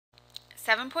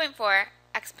7.4,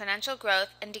 Exponential Growth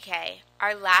and Decay,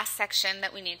 our last section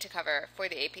that we need to cover for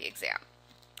the AP exam.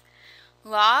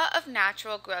 Law of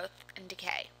Natural Growth and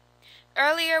Decay.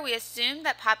 Earlier, we assumed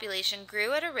that population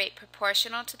grew at a rate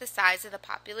proportional to the size of the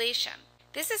population.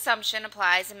 This assumption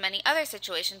applies in many other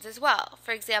situations as well.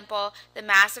 For example, the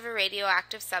mass of a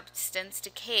radioactive substance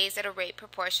decays at a rate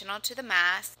proportional to the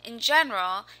mass. In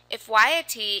general, if y at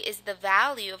t is the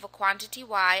value of a quantity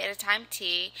y at a time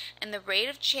t, and the rate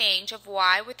of change of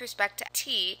y with respect to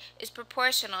t is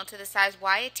proportional to the size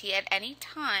y at t at any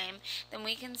time, then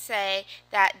we can say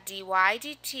that dy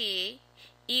dt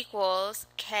equals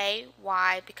ky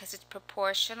because it's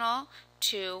proportional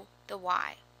to the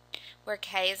y, where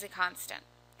k is a constant.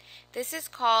 This is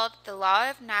called the law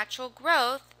of natural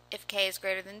growth if k is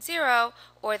greater than 0,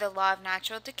 or the law of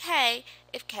natural decay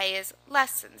if k is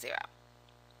less than 0.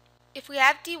 If we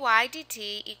have dy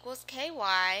dt equals ky,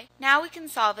 now we can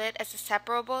solve it as a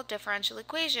separable differential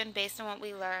equation based on what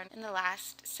we learned in the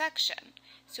last section.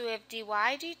 So we have dy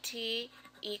dt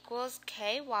equals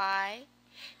ky,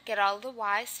 get all the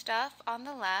y stuff on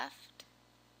the left,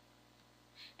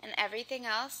 and everything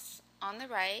else on the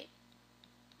right.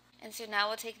 And so now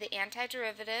we'll take the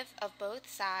antiderivative of both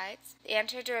sides. The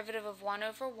antiderivative of 1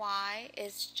 over y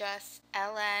is just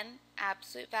ln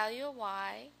absolute value of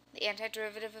y. The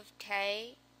antiderivative of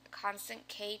k, constant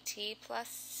kt plus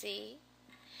c.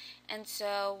 And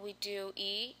so we do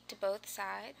e to both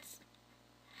sides.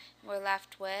 We're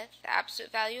left with the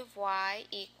absolute value of y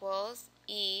equals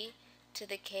e to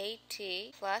the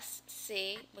kt plus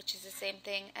c, which is the same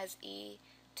thing as e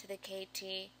to the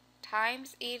kt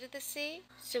times e to the c.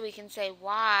 So we can say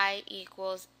y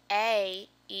equals a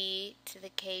e to the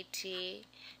kt,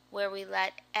 where we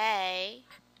let a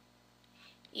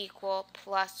equal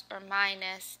plus or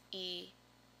minus e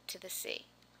to the c.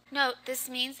 Note, this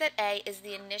means that a is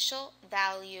the initial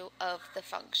value of the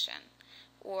function,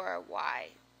 or y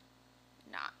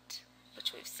naught,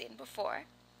 which we've seen before.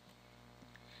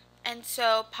 And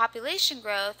so population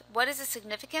growth, what is the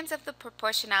significance of the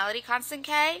proportionality constant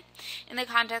k? In the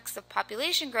context of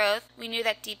population growth, we knew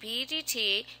that dp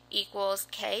dt equals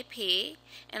kp.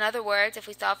 In other words, if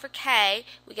we solve for k,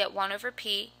 we get 1 over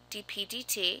p dp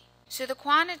dt. So the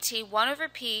quantity 1 over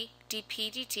p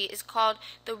dp dt is called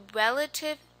the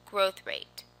relative growth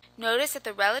rate. Notice that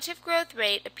the relative growth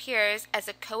rate appears as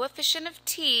a coefficient of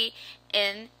t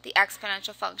in the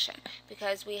exponential function,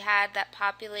 because we had that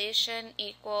population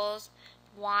equals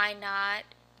y naught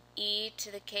e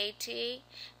to the kt,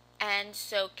 and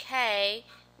so k,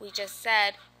 we just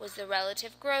said, was the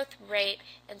relative growth rate,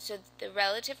 and so the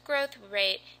relative growth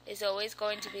rate is always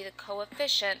going to be the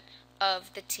coefficient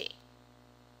of the t.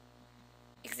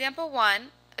 Example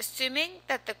 1. Assuming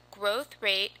that the growth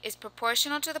rate is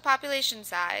proportional to the population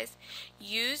size,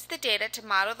 use the data to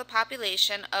model the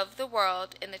population of the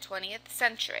world in the 20th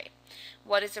century.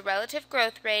 What is the relative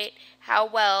growth rate? How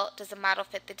well does the model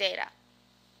fit the data?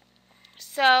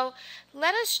 So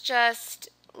let us just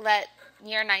let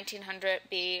year 1900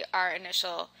 be our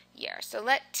initial year. So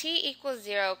let t equals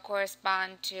 0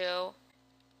 correspond to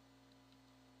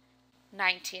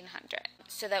 1900,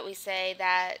 so that we say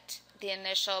that the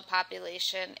initial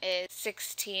population is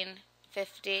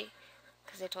 1650,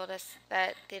 because they told us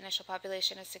that the initial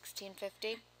population is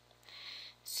 1650.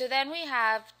 So then we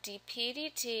have dp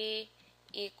dt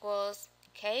equals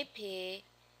kp,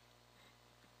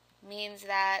 means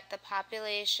that the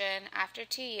population after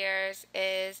 2 years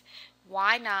is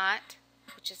y naught,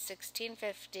 which is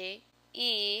 1650,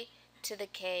 e to the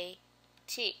kt.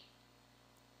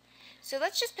 So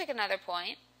let's just pick another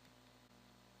point.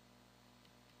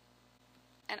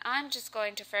 And I'm just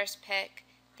going to first pick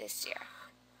this year.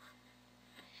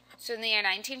 So in the year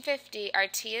 1950, our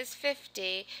t is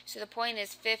 50, so the point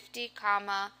is 50,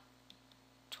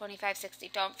 2560.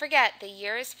 Don't forget, the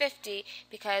year is 50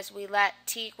 because we let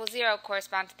t equal 0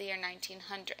 correspond to the year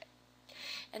 1900.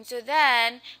 And so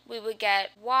then we would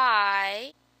get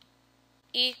y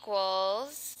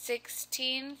equals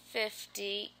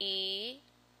 1650 e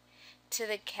to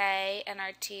the k, and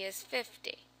our t is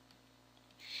 50.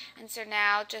 And so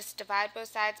now just divide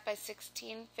both sides by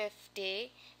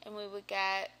 1650, and we would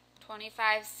get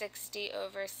 2560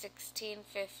 over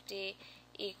 1650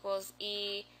 equals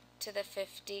e to the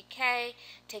 50k.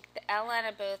 Take the ln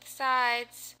of both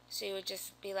sides, so you would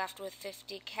just be left with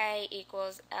 50k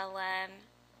equals ln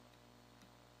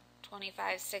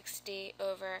 2560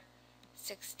 over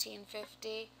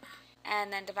 1650.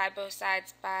 And then divide both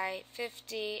sides by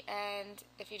 50, and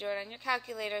if you do it on your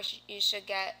calculator, you should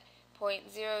get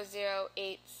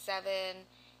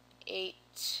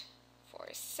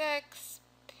 0.0087846,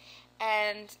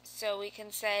 And so we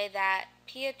can say that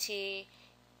P of t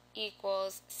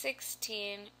equals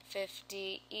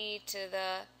 1650 e to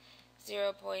the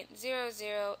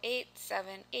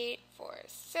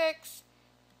 0.0087846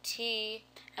 t.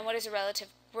 And what is a relative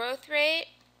growth rate?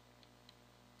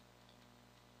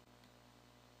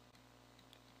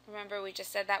 Remember, we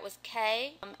just said that was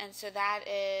K, and so that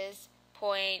is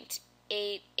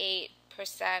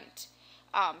 0.88%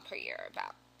 per year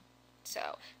about.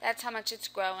 So that's how much it's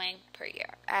growing per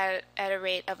year at a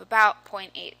rate of about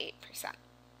 0.88%.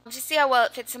 To see how well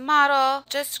it fits a model,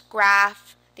 just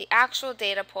graph the actual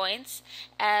data points,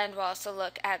 and we'll also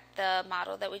look at the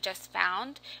model that we just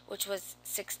found, which was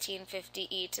 1650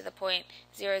 e to the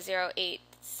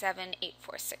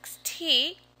 0.0087846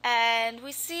 t. And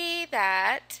we see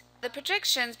that the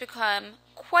predictions become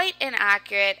quite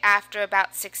inaccurate after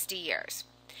about 60 years.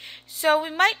 So we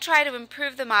might try to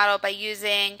improve the model by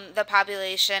using the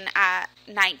population at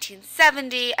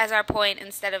 1970 as our point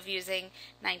instead of using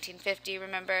 1950.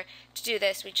 Remember, to do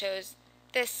this, we chose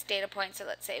this data point, so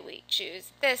let's say we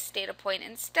choose this data point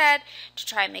instead to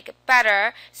try and make it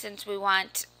better, since we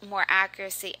want more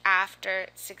accuracy after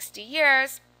 60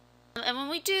 years. And when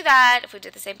we do that, if we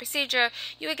did the same procedure,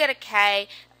 you would get a K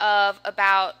of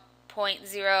about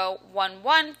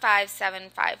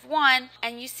 0.0115751,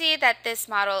 and you see that this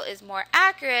model is more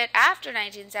accurate after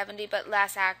 1970 but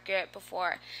less accurate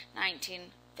before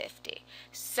 1950.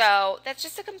 So that's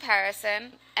just a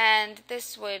comparison, and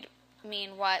this would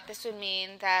mean what? This would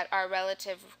mean that our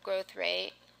relative growth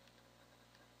rate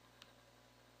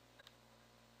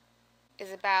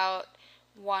is about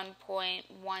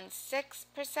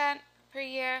 1.16% per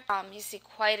year. You see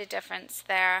quite a difference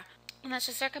there, and that's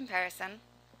just our comparison.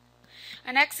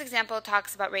 Our next example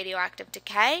talks about radioactive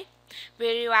decay.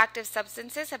 Radioactive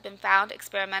substances have been found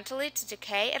experimentally to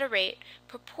decay at a rate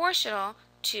proportional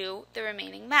to the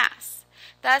remaining mass.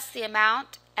 Thus, the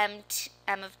amount m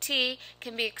of t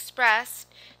can be expressed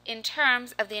in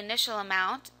terms of the initial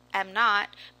amount, m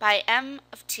naught, by m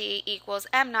of t equals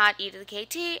m naught e to the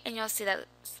kt, and you'll see that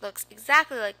this looks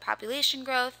exactly like population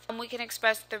growth. And we can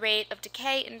express the rate of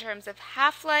decay in terms of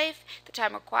half-life, the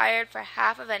time required for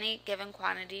half of any given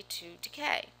quantity to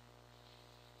decay.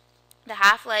 The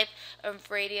half-life of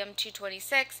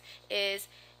radium-226 is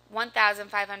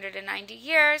 1,590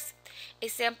 years. A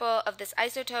sample of this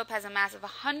isotope has a mass of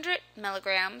 100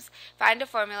 milligrams. Find a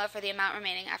formula for the amount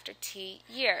remaining after t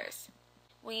years.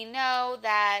 We know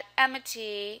that m of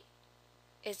t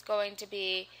is going to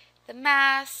be the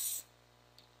mass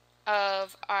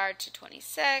of our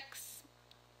 226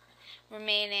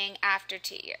 remaining after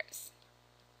t years.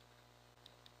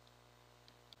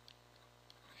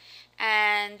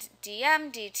 And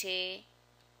dm dt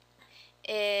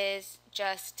is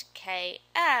just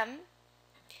Km,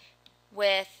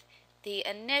 with the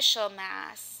initial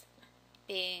mass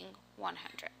being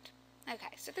 100.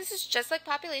 Okay, so this is just like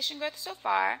population growth so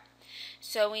far.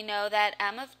 So we know that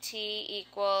m of t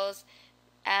equals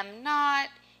m naught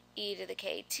e to the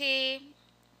kt,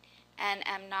 and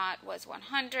m naught was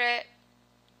 100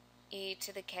 e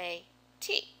to the kt.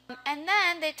 And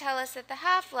then they tell us that the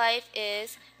half-life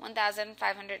is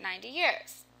 1,590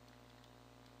 years.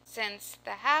 Since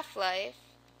the half-life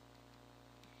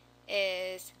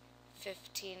is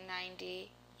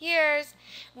 1590 years,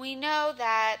 we know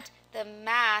that the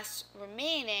mass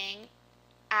remaining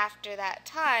after that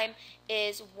time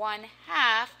is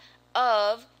 1/2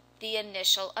 of the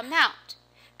initial amount,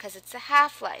 because it's a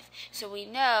half-life. So we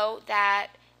know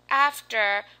that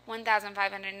after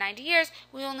 1,590 years,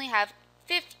 we only have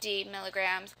 50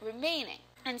 milligrams remaining.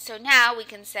 And so now we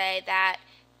can say that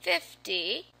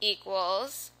 50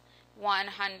 equals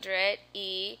 100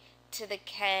 e to the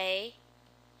k,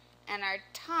 and our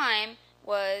time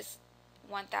was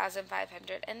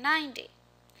 1,590.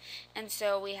 And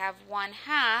so we have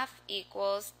 1/2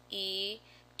 equals e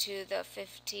to the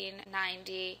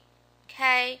 1590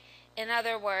 k. In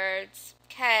other words,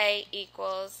 k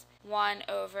equals 1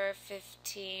 over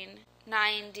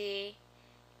 1590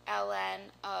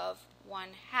 ln of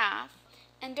 1/2.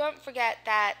 And don't forget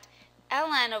that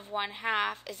ln of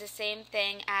 1/2 is the same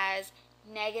thing as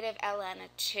negative ln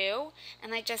of 2,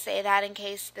 and I just say that in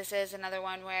case this is another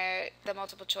one where the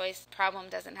multiple choice problem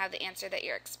doesn't have the answer that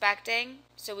you're expecting.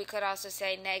 So we could also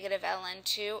say negative ln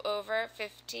 2 over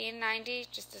 1590,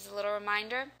 just as a little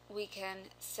reminder. We can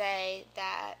say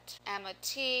that m of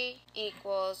t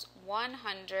equals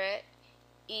 100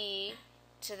 e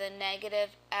to the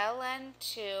negative ln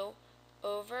 2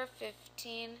 over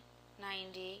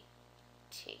 1590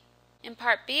 t. In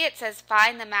part B, it says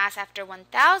find the mass after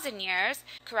 1,000 years,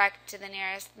 correct to the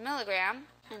nearest milligram.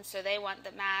 And so they want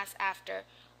the mass after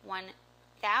 1,000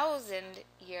 30,000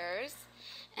 years.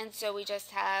 And so we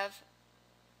just have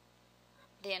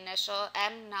the initial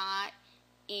m naught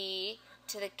e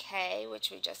to the k,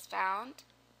 which we just found,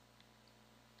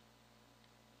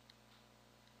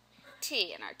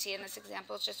 t, and our t in this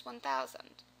example is just 1,000.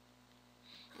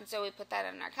 And so we put that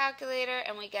in our calculator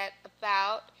and we get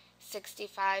about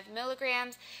 65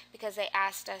 milligrams because they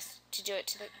asked us to do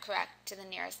it to the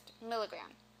nearest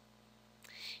milligram.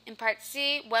 In part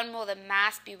C, when will the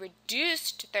mass be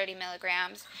reduced to 30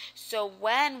 milligrams? So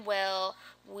when will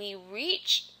we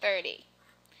reach 30?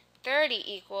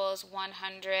 30 equals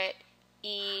 100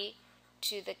 e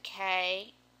to the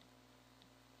k,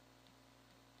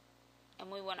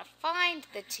 and we want to find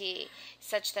the t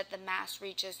such that the mass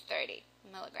reaches 30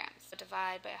 milligrams. So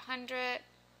divide by 100.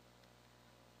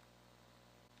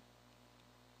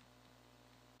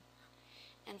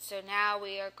 And so now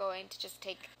we are going to just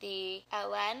take the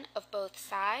ln of both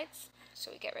sides,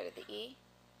 so we get rid of the e.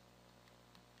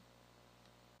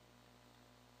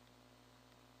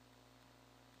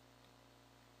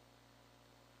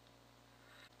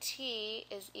 T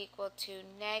is equal to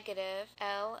negative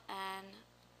ln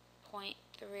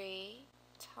 0.3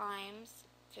 times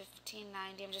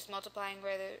 1590. I'm just multiplying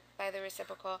by the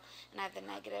reciprocal, and I have the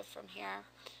negative from here,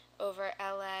 over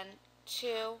ln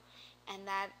 2. And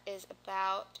that is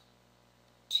about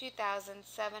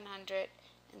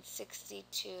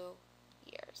 2,762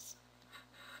 years.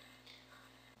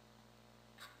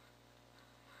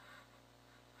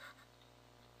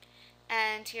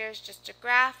 And here's just a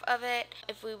graph of it.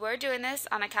 If we were doing this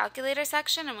on a calculator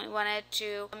section and we wanted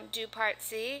to do part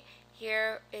C,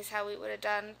 here is how we would have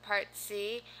done part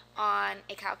C on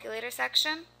a calculator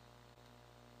section.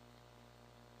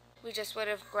 We just would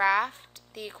have graphed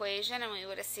the equation and we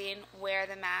would have seen where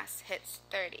the mass hits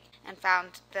 30 and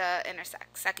found the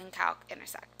second calc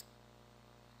intersect.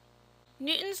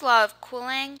 Newton's law of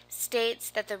cooling states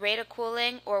that the rate of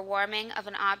cooling or warming of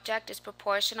an object is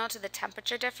proportional to the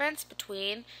temperature difference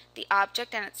between the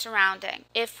object and its surrounding.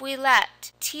 If we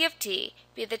let T of t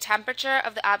be the temperature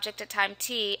of the object at time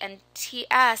t and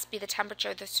Ts be the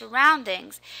temperature of the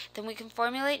surroundings, then we can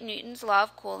formulate Newton's law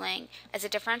of cooling as a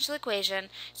differential equation.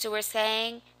 So we're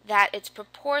saying that it's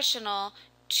proportional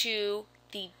to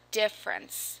the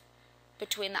difference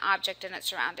between the object and its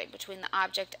surrounding, between the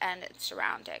object and its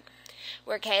surrounding.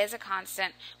 Where k is a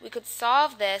constant, we could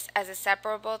solve this as a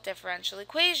separable differential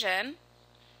equation,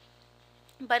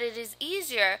 but it is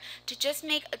easier to just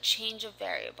make a change of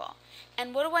variable.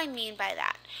 And what do I mean by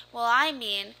that? Well, I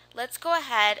mean, let's go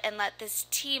ahead and let this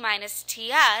t minus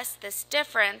ts, this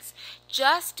difference,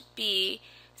 just be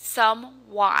some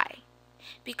y.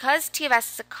 Because t of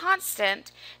s is a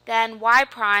constant, then y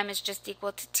prime is just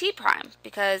equal to t prime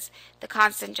because the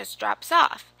constant just drops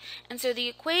off. And so the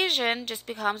equation just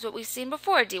becomes what we've seen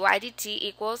before, dy dt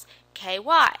equals ky.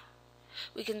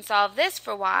 We can solve this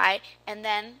for y and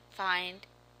then find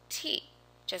t,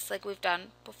 just like we've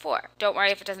done before. Don't worry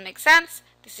if it doesn't make sense,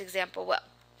 this example will.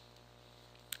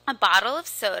 A bottle of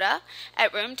soda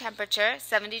at room temperature,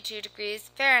 72 degrees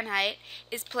Fahrenheit,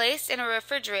 is placed in a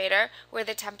refrigerator where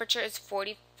the temperature is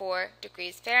 44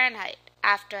 degrees Fahrenheit.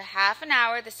 After half an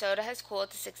hour, the soda has cooled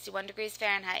to 61 degrees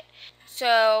Fahrenheit.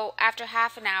 So after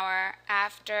half an hour,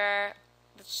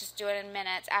 let's just do it in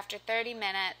minutes, after 30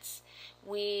 minutes,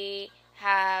 we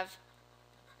have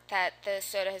that the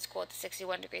soda has cooled to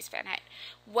 61 degrees Fahrenheit.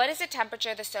 What is the temperature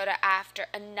of the soda after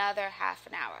another half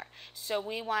an hour? So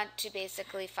we want to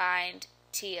basically find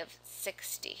T of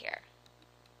 60 here.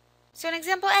 So in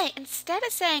example A, instead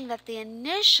of saying that the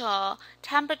initial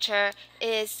temperature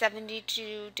is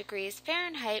 72 degrees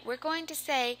Fahrenheit, we're going to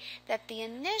say that the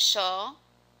initial,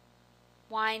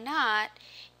 y naught,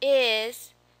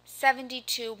 is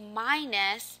 72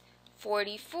 minus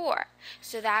 44.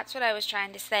 So that's what I was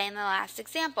trying to say in the last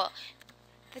example.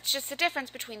 That's just the difference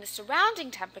between the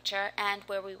surrounding temperature and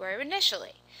where we were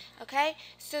initially. Okay,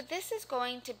 so this is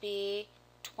going to be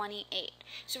 28.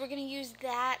 So we're going to use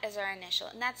that as our initial,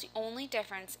 and that's the only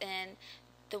difference in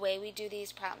the way we do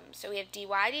these problems. So we have dy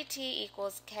dt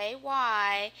equals ky,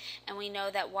 and we know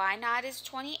that y naught is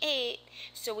 28,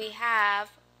 so we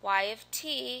have y of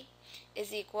t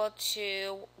is equal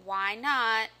to y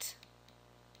naught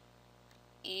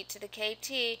e to the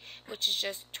kt, which is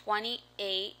just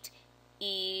 28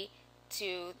 e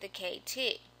to the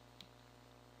kt.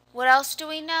 What else do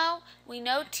we know? We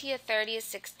know t of 30 is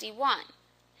 61.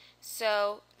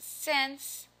 So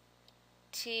since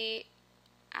t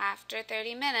after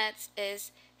 30 minutes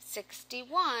is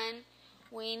 61,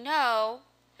 we know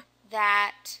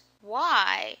that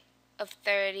y of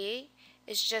 30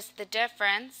 is just the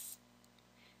difference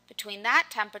between that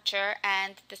temperature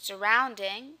and the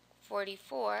surrounding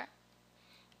 44,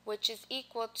 which is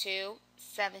equal to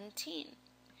 17.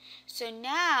 So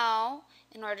now,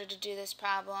 in order to do this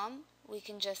problem, we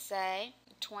can just say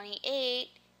 28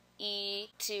 e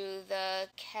to the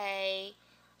kt,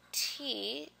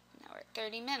 now we're at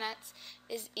 30 minutes,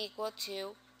 is equal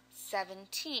to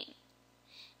 17.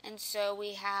 And so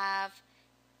we have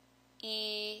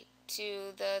e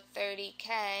to the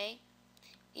 30k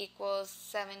equals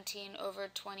 17 over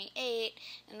 28.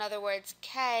 In other words,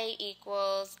 k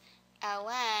equals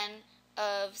ln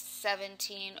of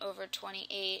 17 over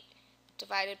 28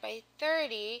 divided by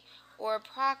 30, or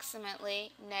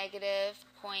approximately negative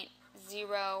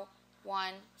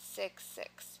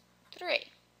 0.0163.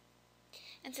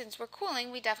 And since we're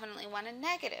cooling, we definitely want a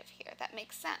negative here. That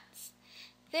makes sense.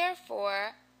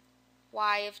 Therefore,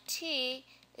 y of t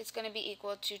is going to be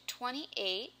equal to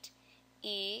 28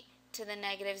 e to the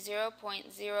negative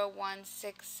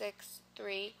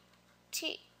 0.01663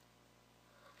 t.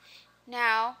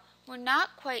 Now, we're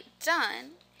not quite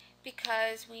done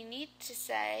because we need to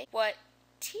say what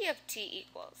t of t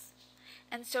equals.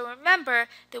 And so remember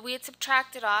that we had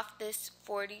subtracted off this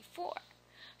 44.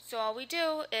 So all we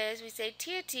do is we say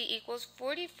t of t equals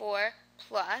 44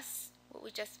 plus what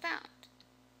we just found.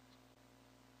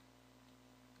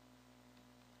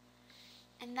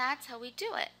 And that's how we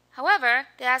do it. However,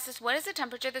 they asked us what is the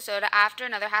temperature of the soda after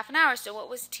another half an hour. So what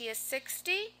was t of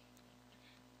 60?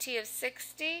 T of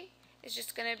 60 is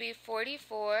just going to be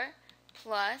 44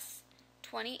 plus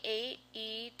 28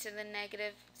 e to the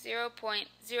negative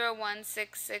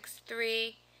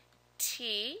 0.01663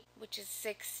 t, which is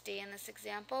 60 in this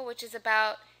example, which is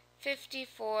about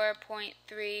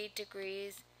 54.3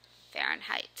 degrees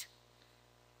Fahrenheit.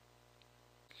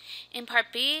 In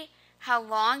part B, how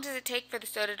long does it take for the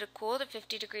soda to cool to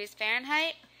 50 degrees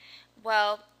Fahrenheit?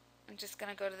 Well, I'm just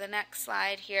going to go to the next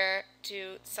slide here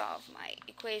to solve my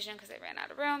equation because I ran out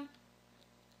of room.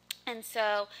 And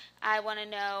so I want to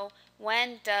know,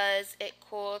 when does it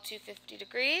cool to 50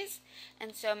 degrees?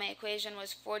 And so my equation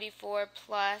was 44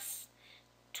 plus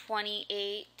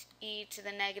 28 e to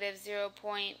the negative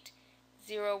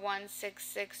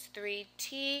 0.01663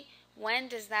 t. When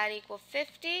does that equal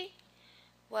 50?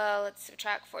 Well, let's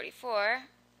subtract 44.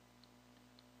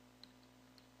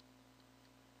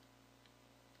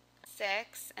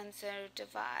 6, and so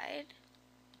divide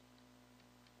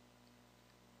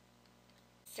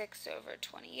 6 over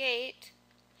 28.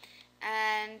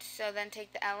 And so then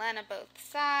take the ln of both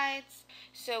sides.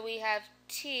 So we have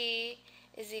t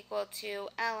is equal to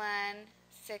ln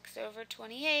 6 over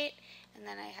 28, and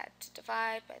then I had to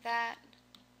divide by that.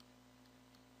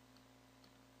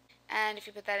 And if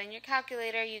you put that in your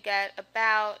calculator, you get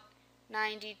about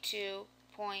 92.6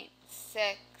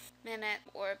 minutes,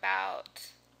 or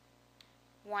about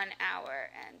 1 hour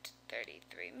and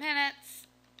 33 minutes.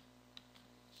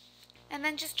 And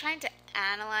then just trying to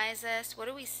analyze this, what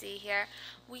do we see here?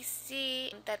 We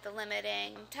see that the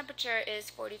limiting temperature is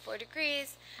 44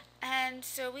 degrees, and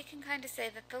so we can kind of say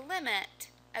that the limit,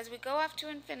 as we go off to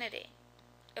infinity,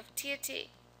 of t of t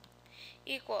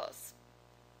equals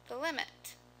the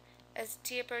limit as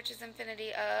t approaches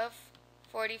infinity of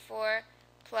 44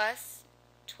 plus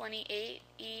 28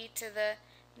 e to the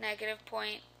negative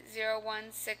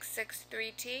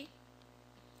 0.01663 t,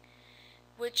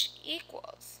 which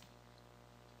equals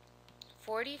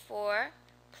 44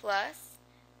 plus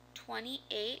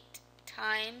 28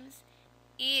 times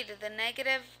e to the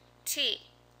negative t,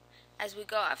 as we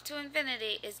go off to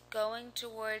infinity, is going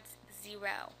towards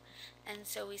 0. And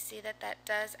so we see that that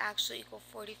does actually equal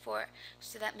 44,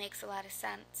 so that makes a lot of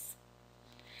sense.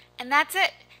 And that's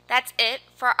it. That's it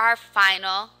for our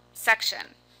final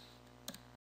section.